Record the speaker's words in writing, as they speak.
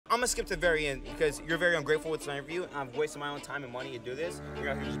gonna skip to the very end because you're very ungrateful with this interview, and I've wasted my own time and money to do this. You're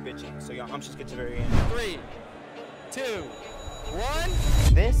out here just bitching. So I'm just get to the very end. 3, 2,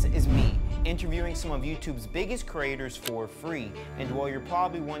 1. This is me interviewing some of YouTube's biggest creators for free. And while you're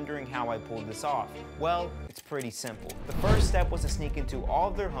probably wondering how I pulled this off, well, it's pretty simple. The first step was to sneak into all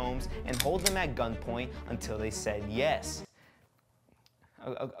of their homes and hold them at gunpoint until they said yes.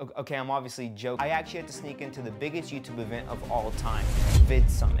 Okay, I'm obviously joking. I actually had to sneak into the biggest YouTube event of all time, Vid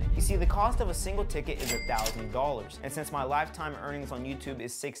Summit. You see, the cost of a single ticket is $1,000. And since my lifetime earnings on YouTube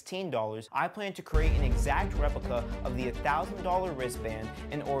is $16, I plan to create an exact replica of the $1,000 wristband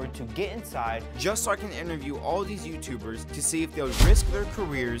in order to get inside, just so I can interview all these YouTubers to see if they'll risk their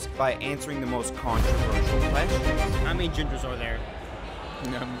careers by answering the most controversial questions. How many gingers are there?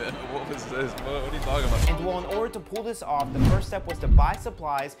 What was this? What are you talking about? And well, in order to pull this off, the first step was to buy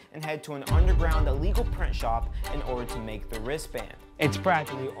supplies and head to an underground illegal print shop in order to make the wristband. It's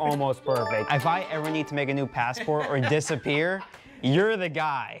practically almost perfect. If I ever need to make a new passport or disappear, you're the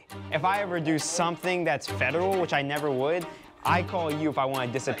guy. If I ever do something that's federal, which I never would, I call you if I want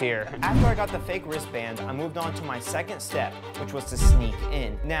to disappear. After I got the fake wristband, I moved on to my second step, which was to sneak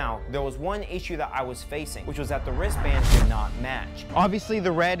in. Now, there was one issue that I was facing, which was that the wristband did not match. Obviously,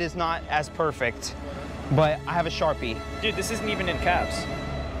 the red is not as perfect, but I have a Sharpie. Dude, this isn't even in caps.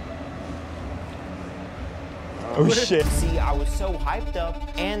 Oh shit. See, I was so hyped up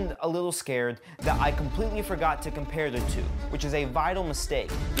and a little scared that I completely forgot to compare the two, which is a vital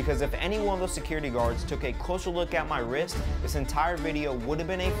mistake, because if any one of those security guards took a closer look at my wrist, this entire video would have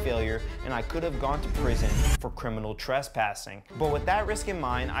been a failure and I could have gone to prison for criminal trespassing. But with that risk in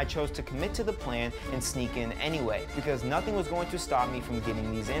mind, I chose to commit to the plan and sneak in anyway, because nothing was going to stop me from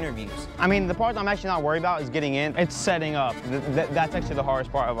getting these interviews. I mean, the part I'm actually not worried about is getting in. It's setting up. That's actually the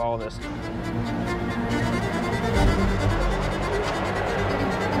hardest part of all of this.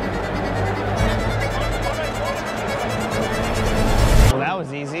 Well, that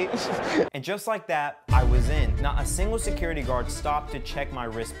was easy. And just like that, I was in. Not a single security guard stopped to check my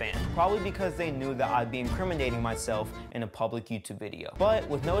wristband, probably because they knew that I'd be incriminating myself in a public YouTube video. But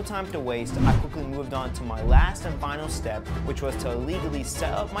with no time to waste, I quickly moved on to my last and final step, which was to illegally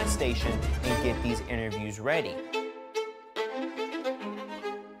set up my station and get these interviews ready.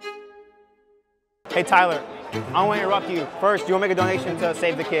 Hey Tyler, I don't want to interrupt you. First, do you want to make a donation to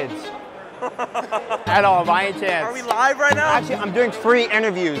Save the Kids? At all, by any chance. Are we live right now? Actually, I'm doing free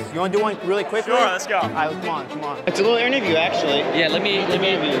interviews. You want to do one really quickly? Sure, let's go. All right, come on. It's a little interview, actually. Yeah, let me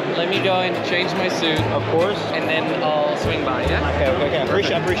go and change my suit. Of course. And then I'll swing by, yeah? Okay.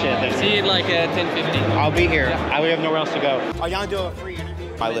 Appreciate it then. See you in like 10:50. I'll be here. Yeah. I would have nowhere else to go. Are y'all do a free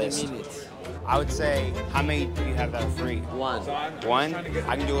interview? My list. I would say, how many do you have that are free? One. One?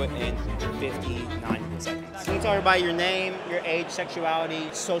 I can do it in 59 seconds. Can you tell everybody your name, your age, sexuality,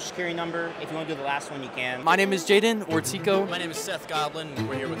 social security number? If you want to do the last one, you can. My name is Jaden Ortico. My name is Seth Goblin.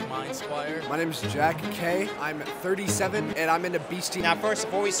 We're here with Mind Squire. My name is Jack K. I'm 37 and I'm into Beastie. Now first,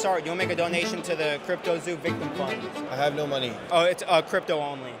 before we start, you'll make a donation to the Crypto Zoo Victim Fund. I have no money. Oh, it's crypto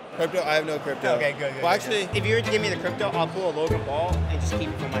only. Crypto? I have no crypto. Okay, good. Well, actually, if you were to give me the crypto, I'll pull a Logan Ball and just keep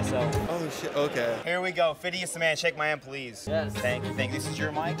it for myself. Oh shit, okay. Here we go. 50th man, shake my hand, please. Yes. Thank you. This is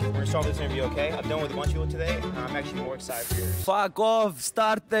your mic. We're gonna start this interview, okay? I've done with a bunch of people today. I'm actually more excited for yours. Fuck off,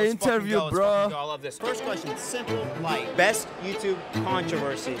 start the Let's interview, fucking go. bro. I love this. First question, simple, light. Best YouTube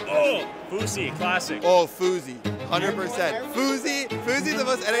controversy. Oh, Fousey, classic. Oh, Fousey, 100%. Fousey's the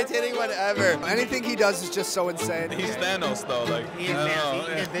most entertaining one ever. Anything he does is just so insane. He's Thanos though, like. He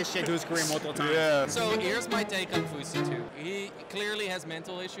did this shit to his career multiple times. Yeah. So here's my take on Fousey too. He clearly has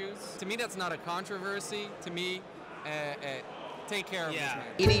mental issues. To me, that's not a controversy. To me, take care of this man.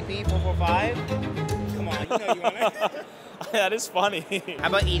 EDP 445. Come on, you know you want it. That is funny. How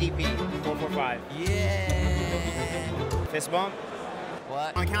about EDP 445? Yeah. Fist bump.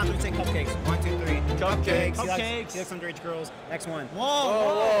 What? On the count, we say cupcakes. 1, 2, 3. Cupcakes. Cupcakes. He likes underage girls. Next one.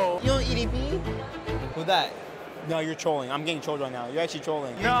 Whoa. You know EDP? Who that? No, you're trolling. I'm getting trolled right now. You're actually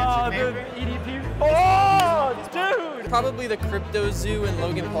trolling. No, dude, EDP. Oh, dude. Probably the Crypto Zoo and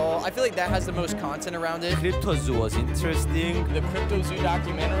Logan Paul. I feel like that has the most content around it. Crypto Zoo was interesting. The Crypto Zoo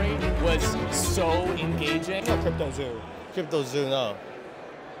documentary was so engaging. No, Crypto Zoo. Crypto Zoo, no.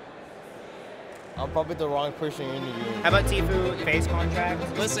 I'm probably the wrong person you're interviewing. How about Tifu? Face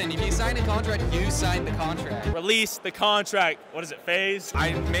contract? Listen, if you sign a contract, you signed the contract. Release the contract. What is it, Phase?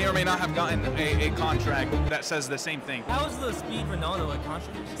 I may or may not have gotten a contract that says the same thing. How was the Speed Ronaldo like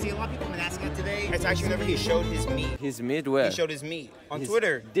controversy? See, a lot of people have been asking that today. It's actually whenever he showed his meat. His mid where? He showed his meat on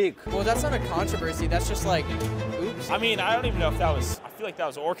Twitter. Dick. Well, that's not a controversy. That's just like, oops. I mean, I don't even know if that was, I feel like that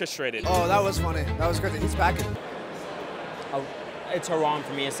was orchestrated. Oh, that was funny. That was good that he's back. it's haram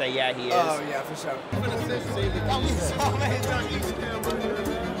for me to say, yeah, he is. Oh, yeah, for sure.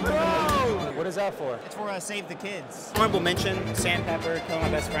 What is that for? It's for Save the Kids. Honorable mention, Sandpepper, Kill My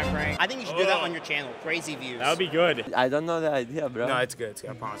Best Friend prank. I think you should do that on your channel. Crazy views. That would be good. I don't know the idea, bro. No, it's good. It's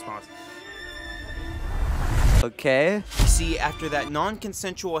good. I promise. Okay. See, after that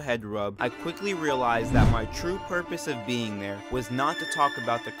non-consensual head rub, I quickly realized that my true purpose of being there was not to talk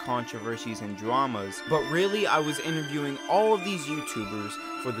about the controversies and dramas, but really I was interviewing all of these YouTubers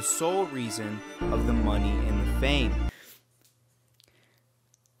for the sole reason of the money and the fame.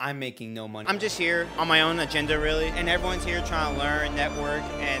 I'm making no money. I'm just here on my own agenda, really, and everyone's here trying to learn, network,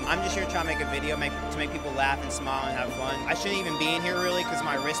 and I'm just here trying to make a video to make people laugh and smile and have fun. I shouldn't even be in here, really, because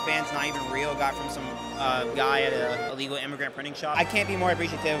my wristband's not even real. Got from some guy at an illegal immigrant printing shop. I can't be more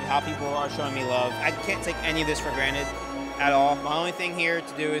appreciative of how people are showing me love. I can't take any of this for granted at all. My only thing here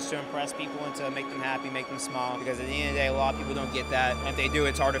to do is to impress people and to make them happy, make them smile, because at the end of the day, a lot of people don't get that. And if they do,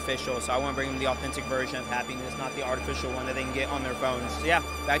 it's artificial. So I want to bring them the authentic version of happiness, not the artificial one that they can get on their phones. So yeah,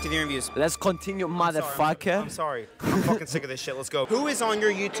 back to the interviews. Let's continue, motherfucker. I'm sorry. I'm fucking sick of this shit. Let's go. Who is on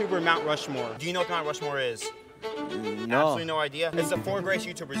your YouTuber Mount Rushmore? Do you know what Mount Rushmore is? No. Absolutely no idea. It's the 4 greatest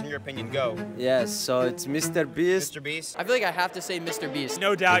YouTubers in your opinion. Go. Yes, so it's Mr. Beast. Mr. Beast. I feel like I have to say Mr. Beast.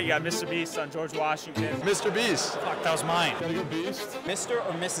 No doubt you got Mr. Beast on George Washington. Mr. Beast. Fuck, that was mine. Gotta go Beast. Mr.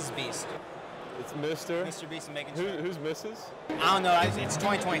 or Mrs. Beast? It's Mr. Mr. Beast and Megan Trainor. Who's Mrs.? I don't know. It's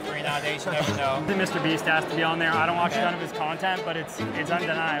 2023 nowadays. You never know. Mr. Beast has to be on there. I don't watch a ton of his content, but it's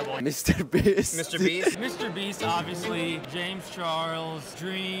undeniable. Mr. Beast. Mr. Beast. Mr. Beast, obviously. James Charles,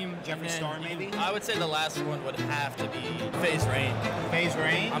 Dream. Jeffree Star, maybe? I would say the last one would have to be FaZe Rain. FaZe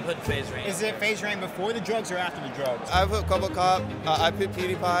Rain? I'm putting FaZe Rain. Is it FaZe Rain before the drugs or after the drugs? I put Couple Cop. I put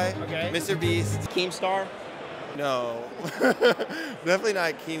PewDiePie. Okay. Mr. Beast. Keemstar? No. Definitely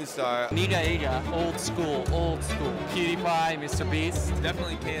not Keemstar. Niga, old school. PewDiePie, Mr. Beast.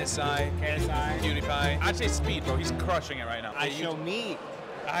 Definitely KSI. PewDiePie. I'd say Speed, bro. He's crushing it right now. I show me.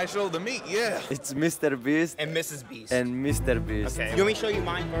 I show the meat, yeah. It's Mr. Beast. And Mrs. Beast. And Mr. Beast. Okay. You want me to show you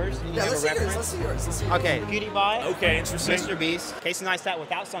mine first? And you Yeah, give let's a see yours. reference? Let's see yours. Let's see yours. Okay. PewDiePie. Okay, interesting. Mr. Beast. Casey Neistat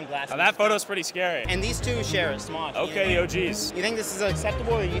without sunglasses. Now that photo's pretty scary. And these two share a smudge. Okay, the OGs. You think this is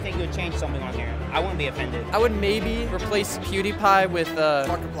acceptable, or do you think you would change something on here? I wouldn't be offended. I would maybe replace PewDiePie with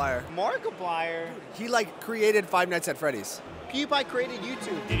Markiplier. Markiplier. He like created Five Nights at Freddy's. PewDiePie created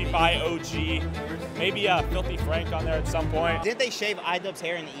YouTube. PewDiePie OG. Maybe Filthy Frank on there at some point. Didn't they shave iDubbbz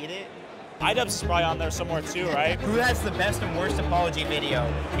hair and eat it? iDubbbz probably on there somewhere too, right? Who has the best and worst apology video,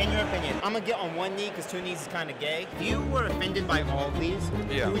 in your opinion? I'm gonna get on one knee because 2 knees is kind of gay. If you were offended by all of these,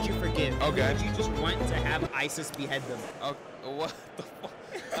 Yeah. who would you forgive? Okay. Would you just want to have ISIS behead them? Oh, what the fuck?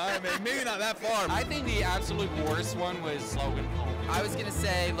 Alright, man, maybe not that far. I think the absolute worst one was Logan Paul. I was gonna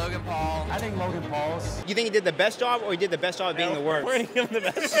say Logan Paul. I think Logan Paul's. You think he did the best job, or he did the best job of being the worst? We're gonna give him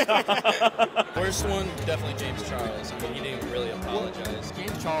the best job. Worst one, definitely James Charles. I mean, he didn't really apologize.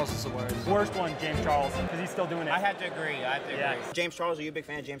 James Charles is the worst. Worst one, James Charles, because he's still doing it. I have to agree. Yeah. James Charles, are you a big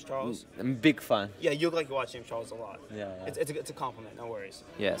fan of James Charles? I'm a big fan. Yeah, you look like you watch James Charles a lot. Yeah. It's a compliment. No worries.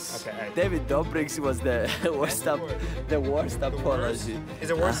 Yes. Okay. David Dobrik's was the worst apology. Is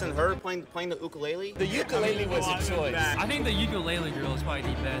it worse than her playing the ukulele? The ukulele was a choice. I think the ukulele girl is probably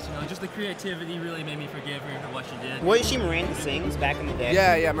the best. You know, just the creativity really made me forgive her for what she did. Wasn't she Miranda Sings back in the day?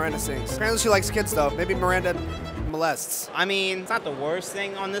 Yeah, Miranda sings. Apparently she likes kids though. Maybe Miranda molests. I mean, it's not the worst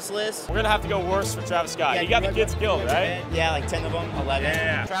thing on this list. We're gonna have to go worse for Travis Scott. He got the kids killed, right? Yeah, like 10 of them, 11.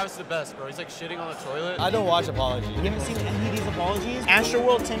 Yeah. Travis is the best, bro. He's like shitting on the toilet. I don't watch apology. You haven't seen any of these apologies?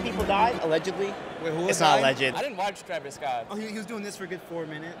 Astroworld, 10 people died, allegedly. Wait, who It's not alleged. I didn't watch Travis Scott. Oh, he was doing this for a good 4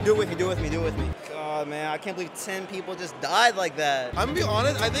 minutes. Do it with me, do it with me, do it with me. God, man, I can't believe 10 people just died like that. I'm gonna be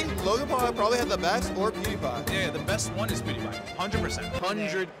honest, I think Logan Paul probably had the best, or PewDiePie. Yeah, the best one is PewDiePie. 100%.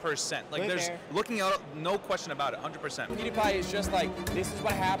 100%. Like, Right there's there. looking out, no question about it. 100%. PewDiePie is just like, this is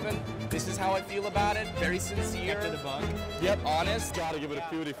what happened. This is how I feel about it. Very sincere. After the buck. Yep, honest. Gotta give it a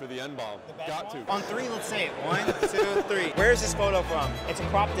Pewdie for the N-bomb. Got to. On 3, let's say it. 1, 2, 3. Where's this photo from? It's a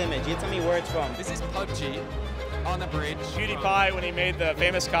cropped image. You tell me where it's from. This is PUBG on the bridge. PewDiePie, when he made the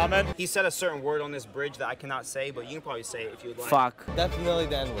famous comment. He said a certain word on this bridge that I cannot say, but you can probably say it if you would like. Fuck. Definitely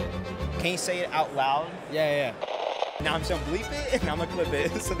the N-word. Can you say it out loud? Yeah. Now I'm just gonna bleep it, and I'm gonna clip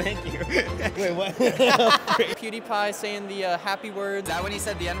it, so thank you. Wait, what? PewDiePie saying the happy words. Is that when he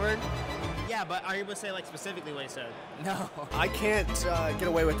said the N-word? Yeah, but are you able to say like specifically what he said? No. I can't get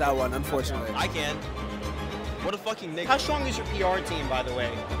away with that one, unfortunately. I can. What a fucking nigga. How strong is your PR team, by the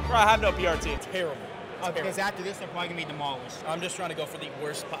way? Bro, I have no PR team. Terrible. Because after this, they're probably gonna be demolished. I'm just trying to go for the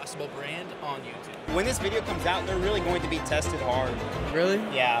worst possible brand on YouTube. When this video comes out, they're really going to be tested hard. Really?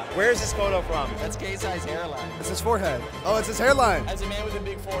 Yeah. Where is this photo from? That's K-size hairline. It's his forehead. Oh, it's his hairline. As a man with a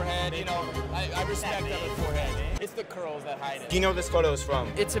big forehead, you know, I respect that big forehead. It's the curls that hide it. Do you know where this photo is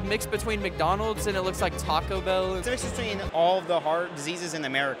from? It's a mix between McDonald's and it looks like Taco Bell. It's a mix between all of the heart diseases in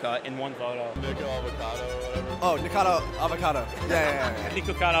America in one photo. Nickel avocado or whatever. Oh, Nikata avocado. Yeah.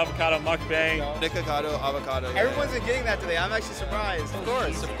 Nikocado avocado mukbang. Nikocado avocado. Everyone's been getting that today. I'm actually surprised. Of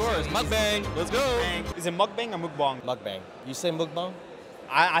course. Mukbang. Let's go. Is it mukbang or mukbang? Mukbang. You say mukbang?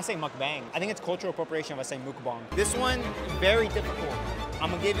 I say mukbang. I think it's cultural appropriation if I say mukbang. This one, very difficult. I'm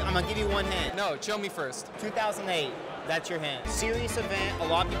gonna give you one hint. No, show me first. 2008. That's your hint. Serious event. A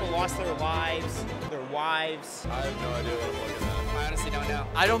lot of people lost their lives. I have no idea what I'm looking at. I honestly don't know.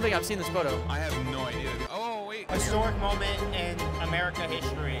 I don't think I've seen this photo. I have no idea. Oh, wait. Historic moment in America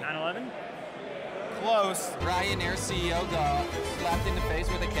history. 9/11? Close. Ryanair CEO got slapped in the face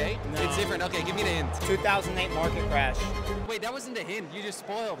with a cake? No. It's different. Okay, give me the hint. 2008 market crash. Wait, that wasn't a hint. You just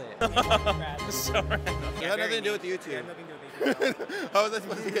spoiled it. So random. It had nothing to do with YouTube. How was I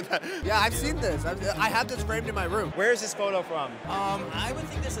supposed to get that? Yeah, I've seen this. I have this framed in my room. Where is this photo from? I would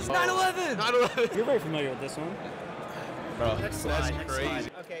think this is 9/11. You're very familiar with this one. Bro, Next that's slide, next crazy.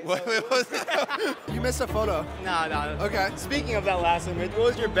 slide. Okay, Wait, what was it? You missed a photo. No. Okay. Speaking of that last one, what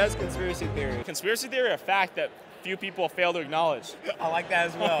was your best conspiracy theory? Conspiracy theory, a fact that few people fail to acknowledge. I like that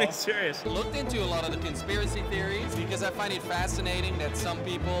as well. I'm serious. Looked into a lot of the conspiracy theories because I find it fascinating that some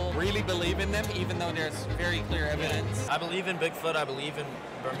people really believe in them even though there's very clear evidence. I believe in Bigfoot. I believe in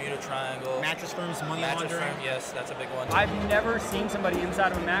Bermuda Triangle. Mattress firms, money Mattress laundering. firm, yes, that's a big one. I've never seen somebody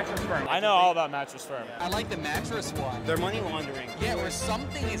inside of a mattress firm. I know all about Mattress Firm. I like the mattress one. They're money laundering. Yeah, where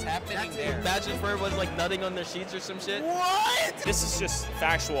something is happening there. Mattress firm was like nutting on their sheets or some shit. What? This is just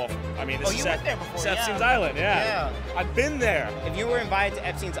factual. I mean, this you is went there before, yeah. Epstein's Island, yeah. I've been there. If you were invited to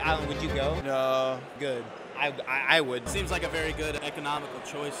Epstein's Island, would you go? No. Good. I would. Seems like a very good economical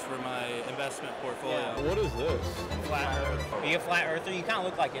choice for my investment portfolio. Yeah. What is this? Flat Earth. Are you a flat earther? You kind of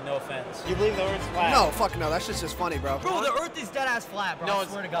look like it, no offense. You believe the Earth's flat? No, fuck no. That shit's just funny, bro. Bro, the Earth is dead ass flat, bro. I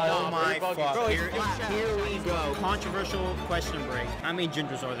swear to God. Oh my fuck. Bro, Here we go. Controversial question break. How many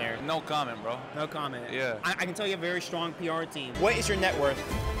gingers are there? No comment, bro. No comment. Yeah. I can tell you have a very strong PR team. What is your net worth?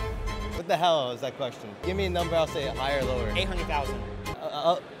 What the hell is that question? Give me a number, I'll say higher or lower. 800,000.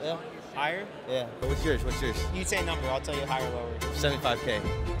 Yeah. Higher? Yeah. What's yours? You say a number, I'll tell you higher or lower. 75K.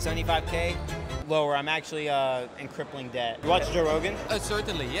 75K? Lower. I'm actually in crippling debt. You watch Joe Rogan?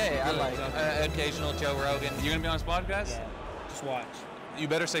 Certainly, yeah. I like occasional Joe Rogan. You gonna be on this podcast? Yeah. Just watch. You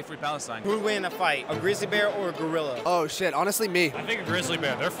better say Free Palestine. Who would win in a fight? A grizzly bear or a gorilla? Oh shit, honestly me. I think a grizzly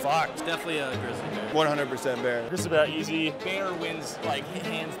bear. They're fucked. Definitely a grizzly bear. 100% bear. Grizzly bear, easy. Bear wins, like,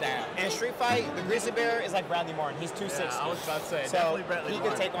 hands down. In a street fight, the grizzly bear is like Bradley Martin. He's 260. I was about to say, so definitely Bradley he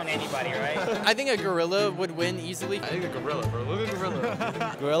Martin. could take on anybody, right? I think a gorilla would win easily. I think a gorilla, bro. Look at a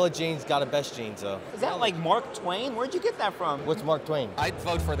gorilla. Gorilla jeans got the best jeans, though. Is that like Mark Twain? Where'd you get that from? What's Mark Twain? I'd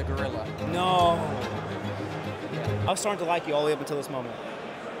vote for the gorilla. No. I was starting to like you all the way up until this moment.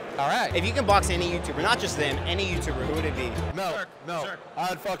 All right. If you can box any YouTuber, not just them, any YouTuber, who would it be? No.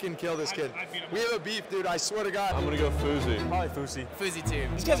 I'd fucking kill this kid. We have a beef, dude. I swear to God. I'm gonna go Fuzi. Probably Fousey. Fuzzy too.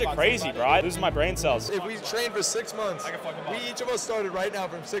 These guys are crazy, bro. I lose my brain cells. If we trained for 6 months, each of us started right now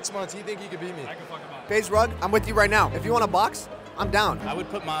from 6 months. You think he could beat me? FaZe Rug, I'm with you right now. If you want to box, I'm down. I would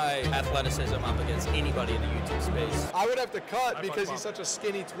put my athleticism up against anybody in the YouTube space. I would have to cut because he's such a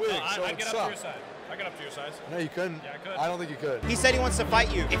skinny twig. so I it get up suck. to your side. I get up to your size. No, you couldn't. Yeah, I could. I don't think you could. He said he wants to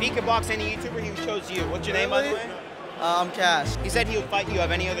fight you. If he could box any YouTuber, he chose you. What's your name, by the way? I'm Cash. He said he would fight you of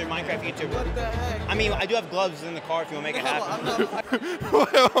any other Minecraft YouTuber. What the heck? I mean, I do have gloves in the car if you want to make it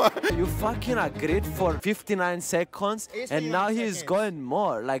happen. You fucking agreed for 59 seconds, It's and now 59 he's seconds. going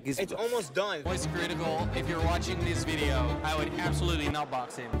more. Like It's almost done. Voice critical. If you're watching this video, I would absolutely not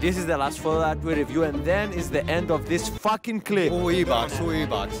box him. This is the last photo that we review, and then is the end of this fucking clip. Who will you box?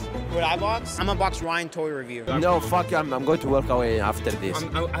 Would I box? I'm gonna box Ryan Toy Review. No, fuck you. I'm going to walk away after this.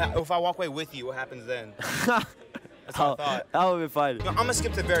 If I walk away with you, what happens then? That's what I thought. That would be fine. I'm gonna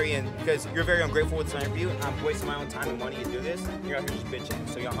skip to the very end because you're very ungrateful with this interview. I'm wasting my own time and money to do this. You're out here just bitching.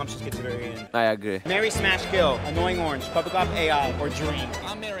 So I'm just skip to the very end. I agree. Marry, smash, kill, annoying orange, public op, AI, or dream.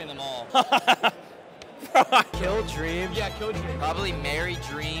 I'm marrying them all. Kill Dream. Yeah, kill Dream. Probably marry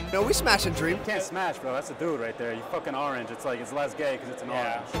Dream. No, we smash and dream. You can't smash, bro. That's a dude right there. You fucking orange. It's like, it's less gay because it's an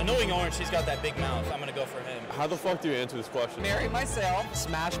orange. Annoying Orange, he's got that big mouth. I'm gonna go for him. How the fuck do you answer this question? Marry myself.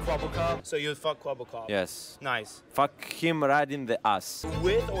 Smash Quabblecop. So you would fuck Quabblecop. Yes. Nice. Fuck him right in the ass.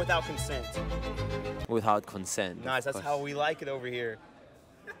 With or without consent? Without consent. Nice. of That's course. how we like it over here.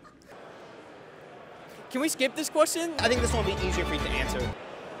 Can we skip this question? I think this one will be easier for you to answer.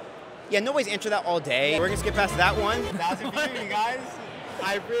 Yeah, nobody's answered that all day. We're gonna skip past that one. That's it for you guys.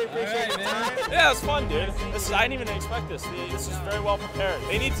 I really appreciate it, man. Yeah, it's fun, dude. I didn't even expect this. This is very well prepared.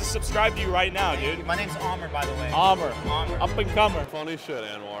 They need to subscribe to you right now, dude. My name's Amr, by the way. Amr. Up and comer. Funny shit,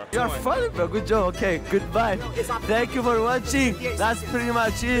 Anwar. You're funny, bro. Good job. Okay, goodbye. Thank you for watching. That's pretty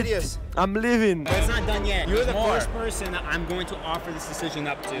much it. I'm leaving. But it's not done yet. You're the first person that I'm going to offer this decision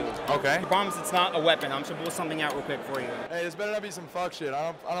up to. Okay. I promise it's not a weapon. I'm just gonna pull something out real quick for you. Hey, this better not be some fuck shit.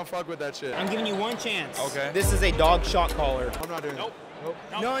 I don't fuck with that shit. I'm giving you one chance. Okay. This is a dog shock collar. I'm not doing it. Nope.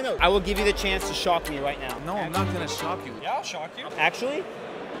 No. I will give you the chance to shock me right now. No, I'm not gonna shock you. Yeah, I'll shock you. Actually?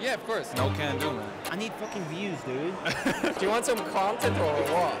 Yeah, of course. No can do, man. I need fucking views, dude. Do you want some content or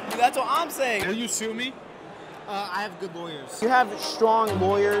what? That's what I'm saying. Will you sue me? I have good lawyers. You have strong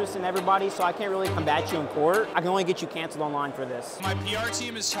lawyers and everybody, so I can't really combat you in court. I can only get you canceled online for this. My PR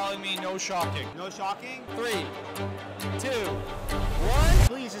team is telling me no shocking. No shocking? 3, 2, 1.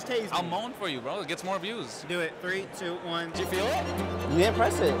 Please just tase me. I'll moan for you, bro. It gets more views. Do it. 3, 2, 1. Do you feel it? You didn't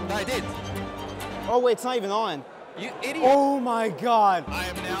press it. No, I did. Oh wait, it's not even on. You idiot. Oh my god. I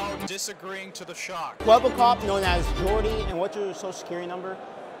am now disagreeing to the shock. Quebecop, known as Jordy, and what's your social security number?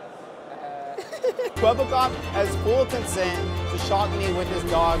 Quebecop has full consent to shock me with his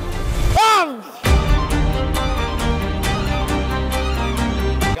dog.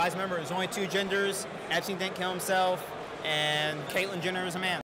 Guys, remember, there's only 2 genders. Epstein didn't kill himself, and Caitlyn Jenner is a man.